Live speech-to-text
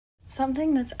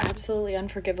Something that's absolutely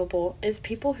unforgivable is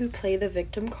people who play the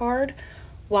victim card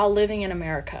while living in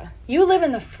America. You live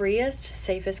in the freest,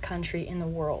 safest country in the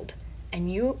world, and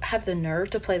you have the nerve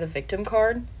to play the victim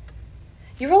card?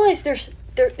 You realize there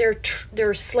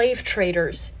are slave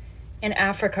traders in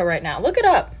Africa right now. Look it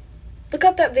up. Look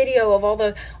up that video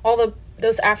of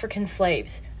those African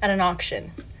slaves at an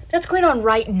auction. That's going on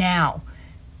right now.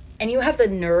 And you have the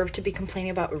nerve to be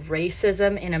complaining about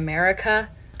racism in America?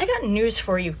 I got news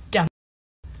for you, dumb.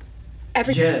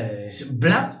 Yes,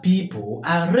 black people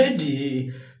are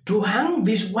ready to hang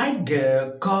this white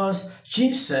girl cause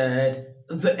she said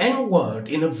the N-word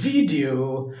in a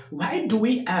video. Why do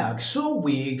we act so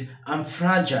weak and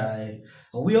fragile?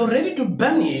 We are ready to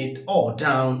burn it all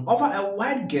down over a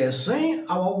white girl saying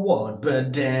our word,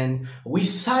 but then we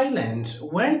silent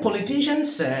when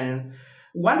politicians send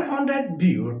 100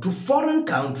 billion to foreign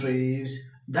countries.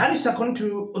 That is according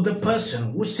to the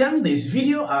person who sent this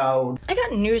video out. I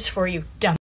got news for you,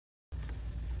 dumb.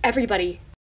 Everybody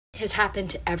has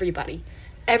happened to everybody.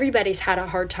 Everybody's had a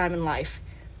hard time in life.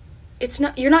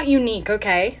 You're not unique,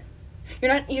 okay?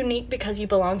 You're not unique because you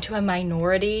belong to a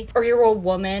minority or you're a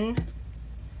woman.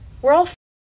 We're all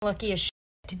lucky as shit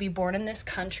to be born in this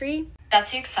country.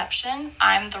 That's the exception.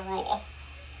 I'm the rule.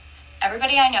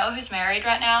 Everybody I know who's married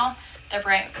right now, they're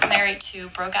married to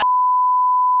broke ass.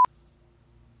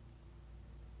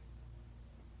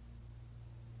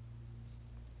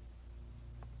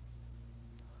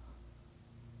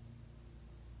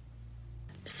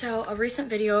 So a recent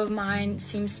video of mine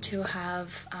seems to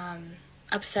have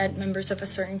upset members of a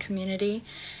certain community,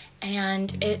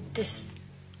 and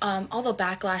all the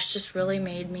backlash just really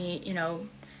made me,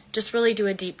 just really do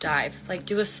a deep dive, like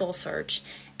do a soul search.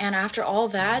 And after all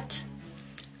that,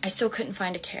 I still couldn't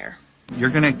find a care. You're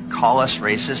gonna call us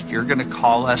racist? You're gonna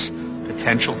call us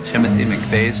potential Timothy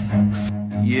McVeighs?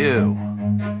 You.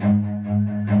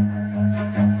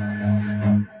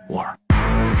 War.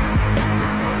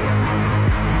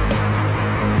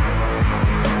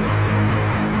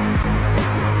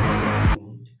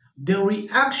 The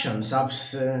reactions I've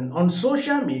seen on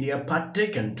social media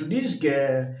pertaining to this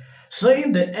girl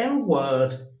saying the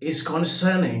N-word is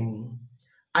concerning.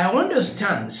 I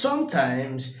understand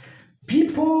sometimes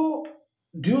people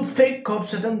do take up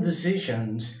certain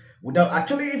decisions without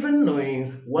actually even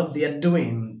knowing what they are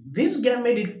doing. This girl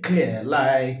made it clear,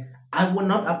 like, I will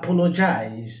not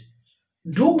apologize.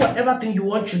 Do whatever thing you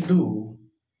want to do.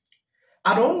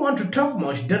 I don't want to talk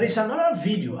much. There is another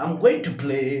video I'm going to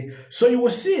play so you will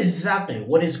see exactly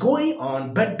what is going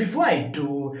on. But before I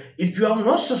do, if you have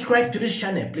not subscribed to this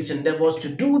channel, please endeavor to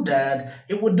do that.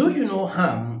 It will do you no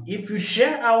harm if you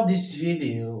share out this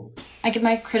video. I give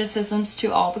my criticisms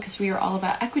to all because we are all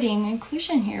about equity and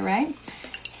inclusion here, right?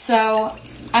 So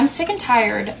I'm sick and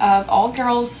tired of all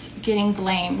girls getting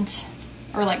blamed,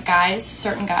 or like guys,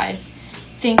 certain guys,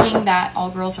 thinking that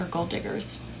all girls are gold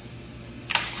diggers.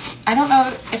 I don't know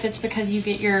if it's because you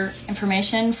get your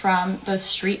information from those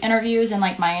street interviews in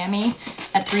like Miami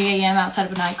at 3 a.m. outside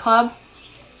of a nightclub.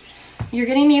 You're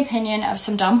getting the opinion of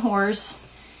some dumb whores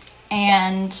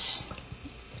and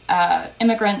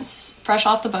immigrants fresh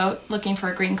off the boat looking for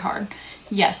a green card.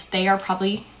 Yes, they are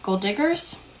probably gold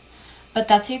diggers, but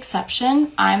that's the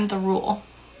exception. I'm the rule.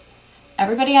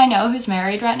 Everybody I know who's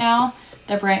married right now,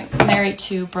 they're married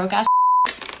to broke ass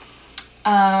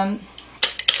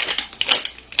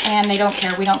and they don't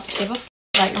care. We don't give a f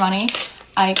about your money.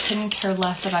 I couldn't care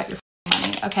less about your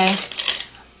money, okay?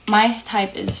 My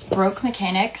type is broke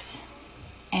mechanics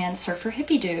and surfer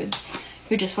hippie dudes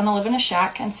who just want to live in a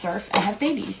shack and surf and have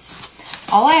babies.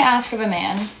 All I ask of a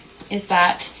man is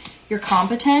that you're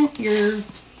competent, you're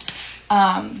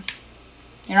not.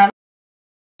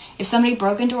 If somebody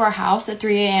broke into our house at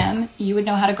 3 a.m., you would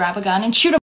know how to grab a gun and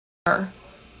shoot a.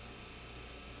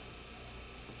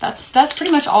 That's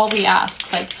pretty much all we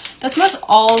ask. Like that's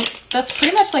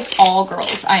pretty much like all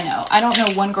girls I know. I don't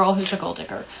know one girl who's a gold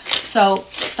digger. So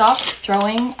stop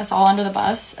throwing us all under the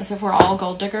bus as if we're all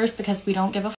gold diggers because we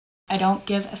don't give a f. I don't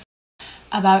give a f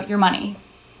about your money.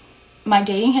 My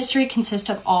dating history consists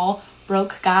of all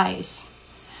broke guys.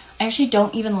 I actually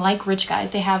don't even like rich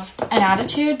guys. They have an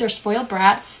attitude. They're spoiled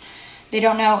brats. They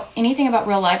don't know anything about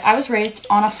real life. I was raised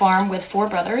on a farm with 4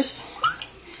 brothers,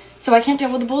 so I can't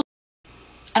deal with the bullshit.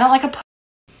 I don't like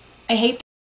I hate.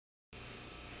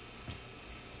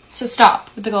 So stop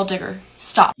with the gold digger.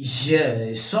 Stop.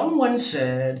 Yeah, someone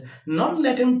said not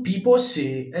letting people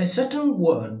say a certain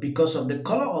word because of the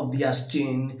color of their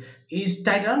skin is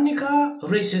tyrannical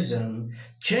racism.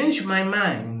 Change my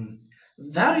mind.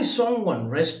 That is someone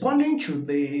responding to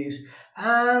this,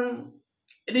 and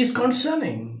it is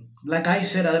concerning. Like I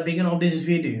said at the beginning of this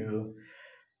video,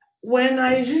 When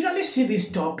I usually see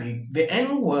this topic, the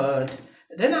N word,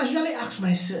 then I usually ask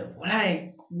myself,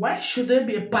 like, why should there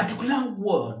be a particular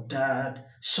word that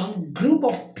some group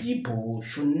of people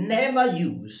should never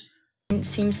use? It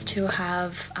seems to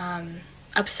have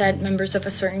upset members of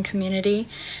a certain community,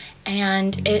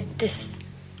 and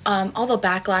all the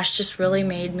backlash just really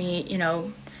made me,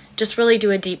 just really do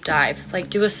a deep dive,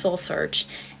 like do a soul search.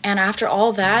 And after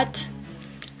all that,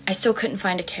 I still couldn't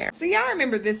find a care. So y'all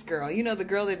remember this girl, the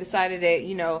girl that decided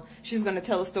that, she's going to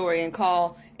tell a story and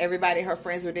call everybody her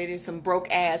friends were dating some broke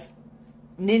ass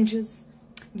ninjas.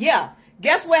 Yeah,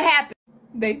 guess what happened?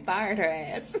 They fired her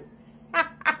ass.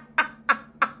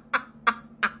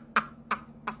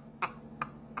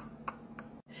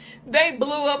 They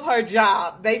blew up her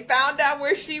job. They found out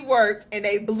where she worked and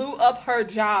they blew up her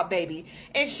job, baby.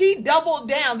 And she doubled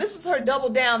down. This was her double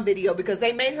down video because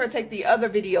they made her take the other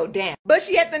video down. But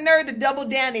she had the nerve to double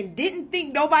down and didn't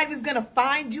think nobody was going to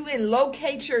find you and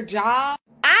locate your job.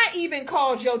 I even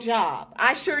called your job.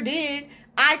 I sure did.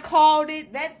 I called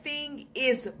it. That thing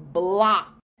is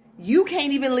blocked. You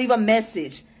can't even leave a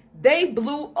message. They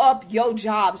blew up your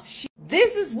jobs.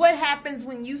 This is what happens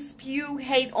when you spew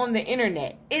hate on the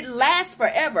internet. It lasts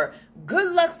forever.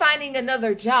 Good luck finding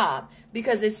another job,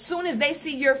 because as soon as they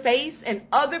see your face and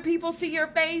other people see your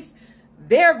face,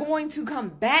 they're going to come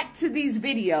back to these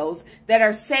videos that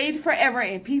are saved forever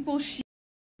and people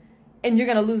and you're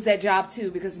going to lose that job too,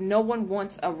 because no one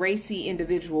wants a racy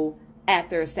individual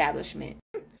at their establishment.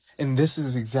 And this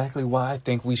is exactly why I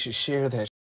think we should share that.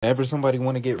 Whenever somebody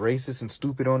want to get racist and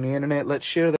stupid on the internet, let's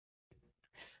share that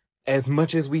as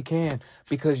much as we can.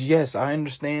 Because yes, I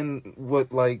understand what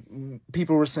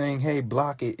people were saying, hey,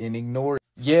 block it and ignore it.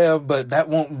 Yeah, but that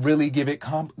won't really give it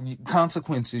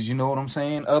consequences, you know what I'm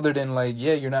saying? Other than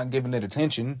yeah, you're not giving it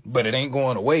attention, but it ain't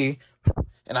going away.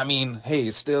 And I mean, hey,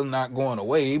 it's still not going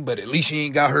away, but at least she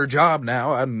ain't got her job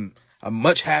now. I'm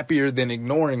much happier than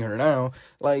ignoring her now.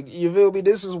 You feel me?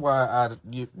 This is why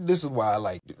I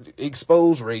like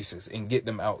expose racists and get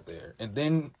them out there. And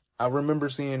then I remember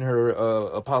seeing her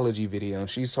apology video, and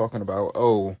she's talking about,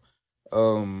 what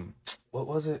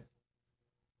was it?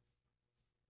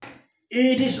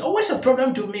 It is always a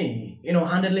problem to me,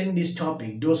 handling this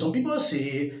topic. Though some people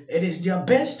say it is their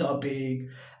best topic,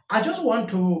 I just want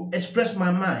to express my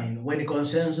mind when it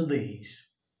concerns this.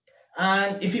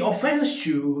 And if it offends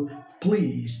you,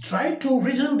 please try to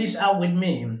reason this out with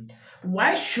me.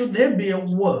 Why should there be a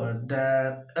word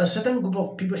that a certain group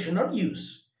of people should not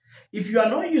use? If you are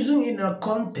not using it in a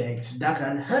context that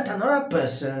can hurt another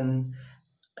person,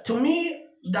 to me,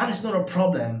 that is not a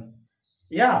problem.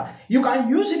 Yeah, you can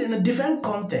use it in a different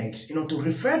context, to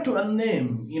refer to a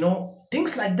name,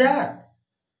 things like that.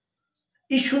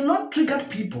 It should not trigger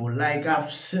people like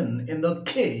I've seen in the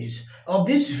case of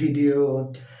this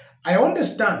video. I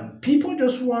understand people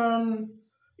just want,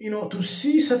 to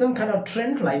see certain kind of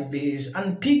trend like this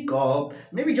and pick up,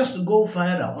 maybe just to go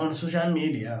viral on social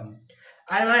media.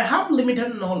 I might have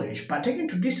limited knowledge pertaining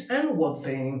to this N-word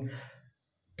thing.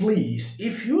 Please,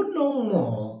 if you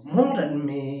know more than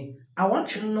me, I want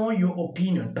to know your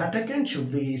opinion pertaining to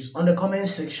this on the comment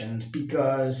section,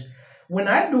 because when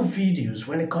I do videos,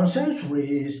 when it concerns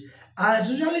race, I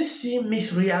usually see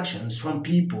mixed reactions from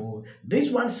people. This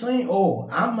one saying, oh,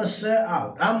 I'm a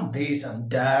sellout, I'm this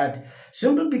and that,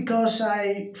 simply because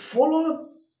I follow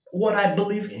what I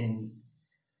believe in.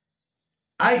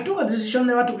 I took a decision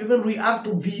never to even react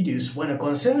to videos when it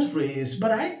concerns race,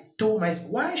 but I told myself,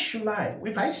 why should I?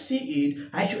 If I see it,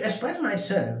 I should express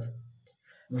myself.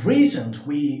 Reasons,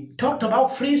 we talked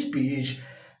about free speech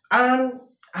and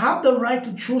have the right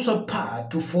to choose a path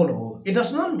to follow. It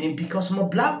does not mean because I'm a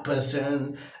black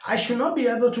person, I should not be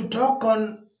able to talk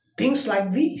on things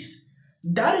like this.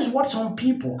 That is what some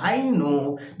people I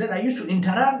know that I used to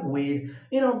interact with,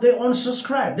 they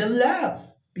unsubscribe, they laugh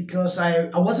because I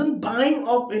wasn't buying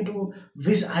up into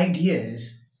these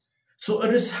ideas. So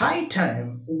it is high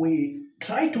time we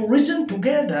try to reason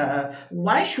together.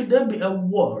 Why should there be a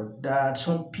word that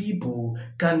some people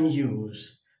can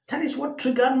use? That is what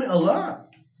triggered me a lot.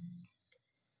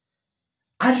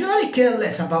 I really care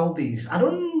less about this. I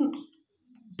don't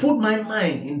put my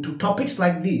mind into topics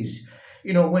like this.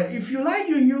 If you like,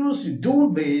 you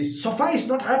do this, so far it's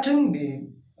not hurting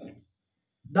me.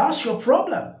 That's your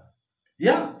problem.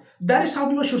 Yeah, that is how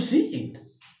people should see it.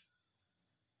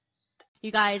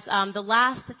 You guys, the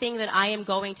last thing that I am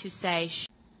going to say.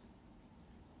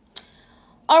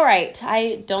 All right,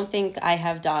 I don't think I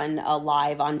have done a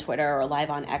live on Twitter or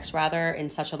live on X rather in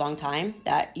such a long time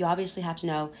that you obviously have to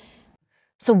know.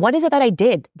 So what is it that I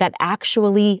did that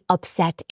actually upset